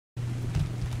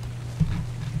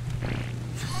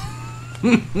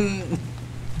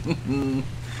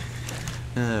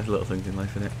Little things in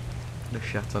life, innit? The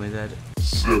shat on his head.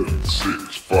 7,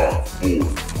 6, 5, 4,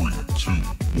 3, 2,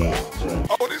 1.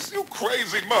 Oh, this you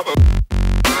crazy mother.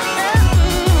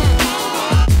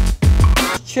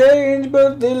 Change,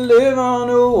 but they live on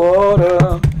the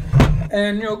water.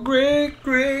 And your great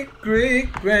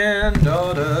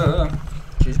granddaughter,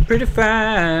 she's pretty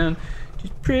fine.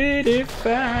 She's pretty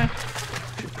fine.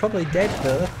 She's probably dead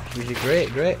though. She was your great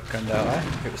granddaughter.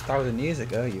 It was 1,000 years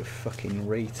ago, you fucking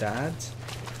retards.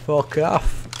 Fuck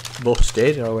off.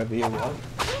 Busted, or whatever you want.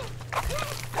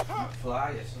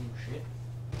 Fly or some shit.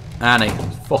 Annie,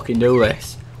 let's fucking do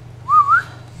this.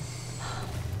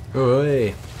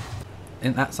 Oi.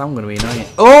 Ain't that sound gonna be annoying?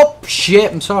 Oh shit,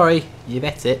 I'm sorry. You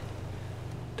bet it.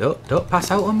 Don't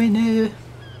pass out on me now.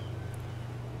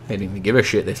 I didn't even give a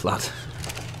shit, this lad.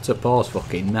 Support's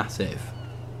fucking massive.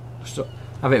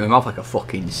 I've hit my mouth like a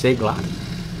fucking cig, lad.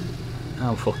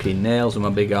 Oh, fucking nails with my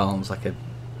big arms like a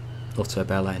utter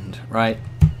bell end. Right.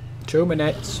 2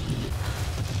 minutes.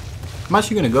 I'm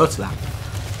actually going to go to that.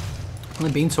 I've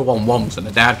only been to one once and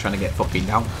a dad trying to get fucking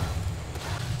down.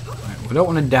 Right, we don't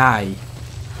want to die.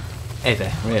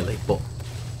 Ever, really. But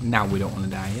now we don't want to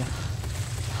die, yeah?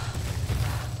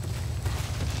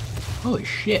 Holy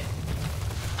shit.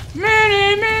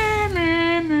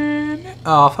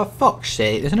 Oh, for fuck's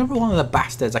sake. There's another one of the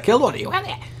bastards. I killed one of you, hadn't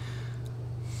it?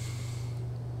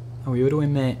 How are you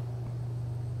doing, mate?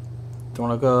 Do you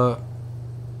want to go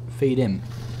feed him?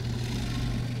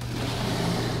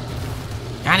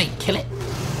 Annie, kill it.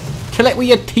 Kill it with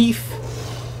your teeth.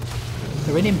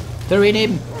 They're in him. They're in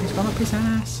him. He's gone up his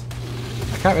ass.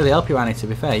 I can't really help you, Annie, to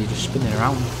be fair. You're just spinning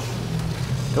around.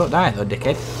 Don't die, though,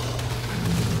 dickhead.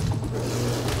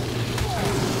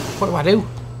 What do I do?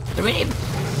 They're in him.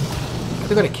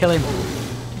 I've got to kill him.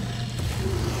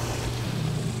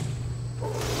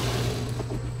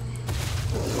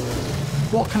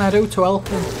 What can I do to help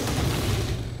him?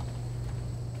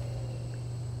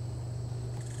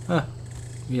 Huh.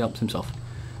 He helps himself.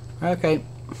 Okay.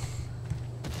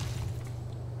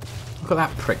 Look at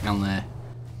that prick down there.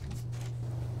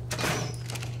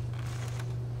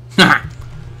 Now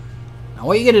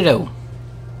what are you going to do?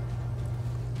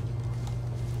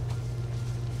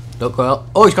 Don't go out.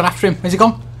 Oh, he's gone after him. Where's he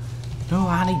gone? No,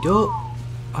 Arnie, don't.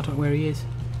 I don't know where he is.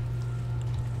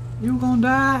 You gonna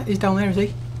die? He's down there, is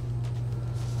he?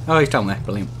 Oh, he's down there.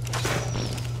 Brilliant.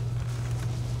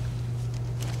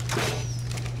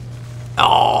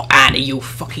 Oh, Arnie, you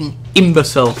fucking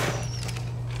imbecile.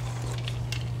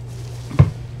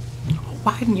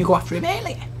 Why didn't you go after him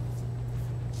earlier?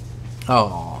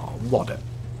 Oh, what a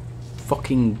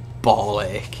fucking ball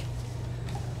ache.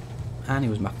 Arnie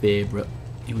was my favourite.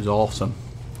 He was awesome,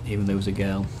 even though he was a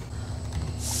girl.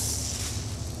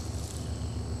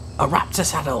 A raptor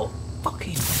saddle!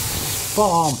 Fucking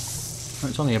bomb! Well,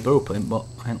 it's only a blueprint, but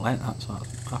I ain't like that, so I'm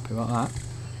happy about that.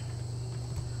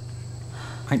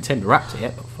 I ain't tamed a raptor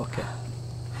yet, but fuck it.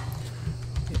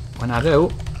 When I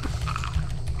do,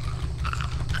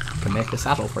 I can make a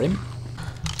saddle for him.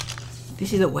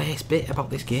 This is the worst bit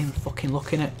about this game, fucking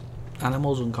looking at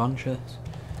animals unconscious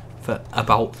for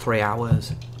about 3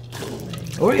 hours.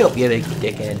 Hurry up, you big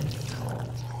dickhead.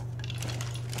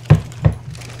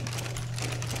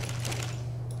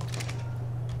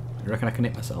 I reckon I can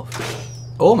hit myself.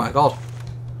 Oh my god.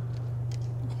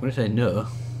 I'm going to say no.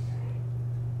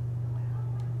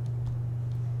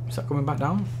 Is that coming back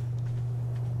down?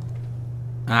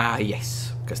 Ah,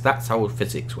 yes. Because that's how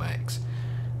physics works.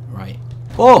 Right.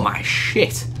 Oh my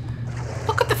shit.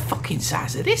 Look at the fucking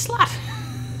size of this, lad.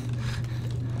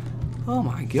 Oh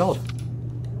my god.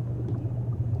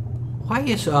 Why are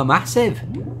you so massive?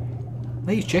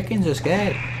 These chickens are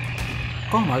scared.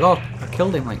 Oh my god, I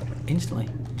killed him like instantly.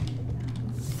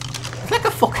 It's like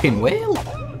a fucking whale.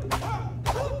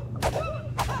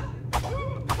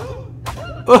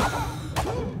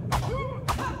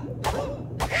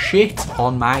 Shit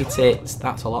on my tits.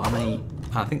 That's a lot of meat.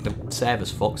 I think the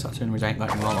server's fucked, that's the only reason I ain't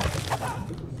got him all.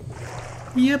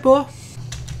 Yeah, boy.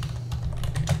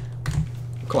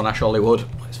 Come on, Ash Hollywood.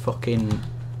 Let's fucking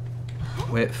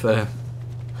wait for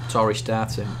Tory Star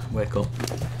to wake up.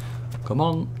 Come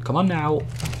on now.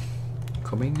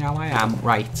 Coming now I am.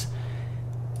 Right.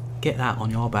 Get that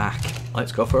on your back.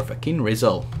 Let's go for a fucking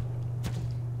rizzle.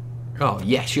 Oh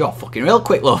yes, you're fucking real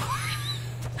quick, love.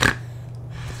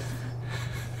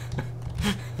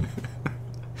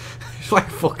 It's like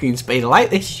fucking speed of light,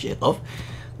 this shit, love.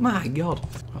 My god.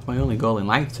 That's my only goal in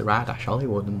life, to ride Ash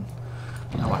Hollywood, and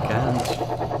now I can't.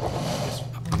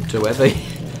 I'm too heavy.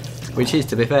 Which is,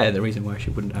 to be fair, the reason why she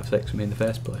wouldn't have sex with me in the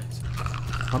first place.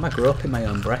 Why am I groping my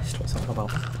own breast? What's that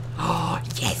about? Oh,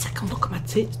 yes, I can look at my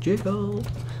tits jiggle.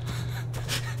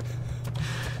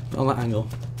 On that angle.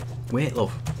 Wait,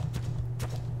 love.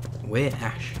 Wait,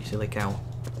 Ash, you silly cow.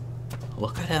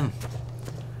 Look at him.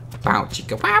 Bow,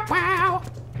 chicka, wow, wow.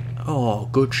 Oh,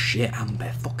 good shit,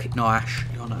 Amber. Fuck it, no, Ash.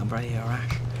 You're not Amber, you're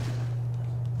Ash.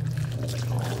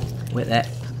 Wait there.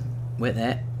 Wait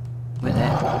there. Wait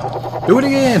there. Do it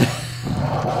again!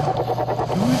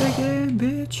 Do it again,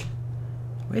 bitch.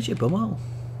 Where's your bumhole?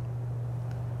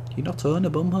 Do you not own a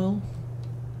bumhole?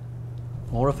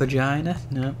 Or a vagina?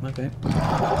 No, okay.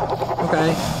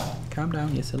 Okay. Calm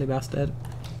down, you silly bastard.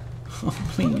 Oh,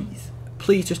 please.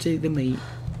 Please just eat the meat.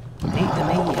 Eat the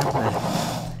meat,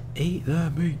 Amber. Eat the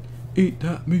meat. Eat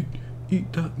that meat.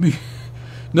 Eat that meat.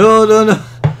 No, no, no.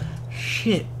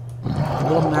 Shit.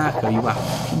 One narco, you are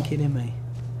fucking kidding me.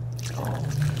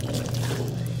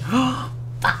 Oh,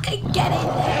 fucking get in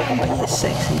there, Amber, you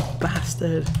sexy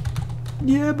bastard.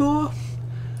 Yeah, boy.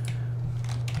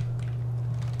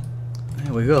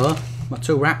 There we go. My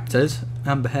two raptors,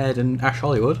 Amber Heard and Ash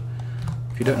Hollywood.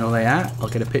 If you don't know who they are, I'll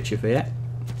get a picture for you.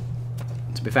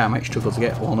 To be fair, I might struggle to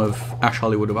get one of Ash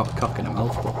Hollywood without the cock in her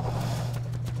mouth, but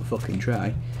we'll fucking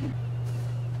try.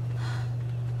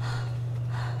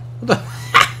 What the?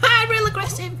 Real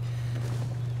aggressive!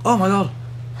 Oh my god!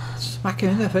 Smack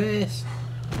him in the face!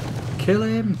 Kill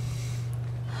him!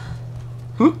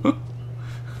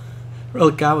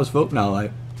 Real calm as fuck now,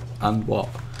 like. And what?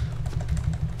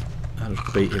 I'll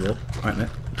just beat you up. Right, mate.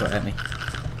 Don't hurt me.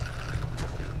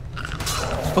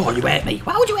 Oh, you hurt me!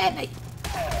 Why would you hurt me?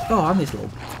 Oh, and these little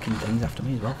fucking things after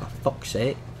me as well, for fuck's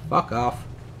sake. Fuck off.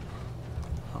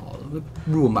 Oh,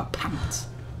 ruin my pants.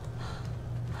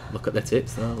 Look at their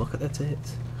tits though, look at their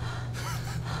tits.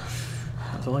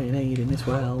 That's all you need in this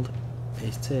world,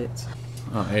 is tits.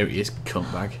 Oh, here he is,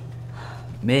 cunt bag.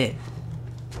 Mate,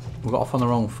 we got off on the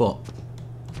wrong foot.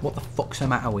 What the fuck's the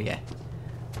matter with you?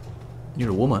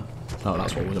 You're a woman. Oh,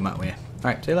 that's what was the matter with you.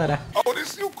 Alright, see you later. Oh,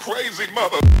 this you crazy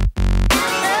mother...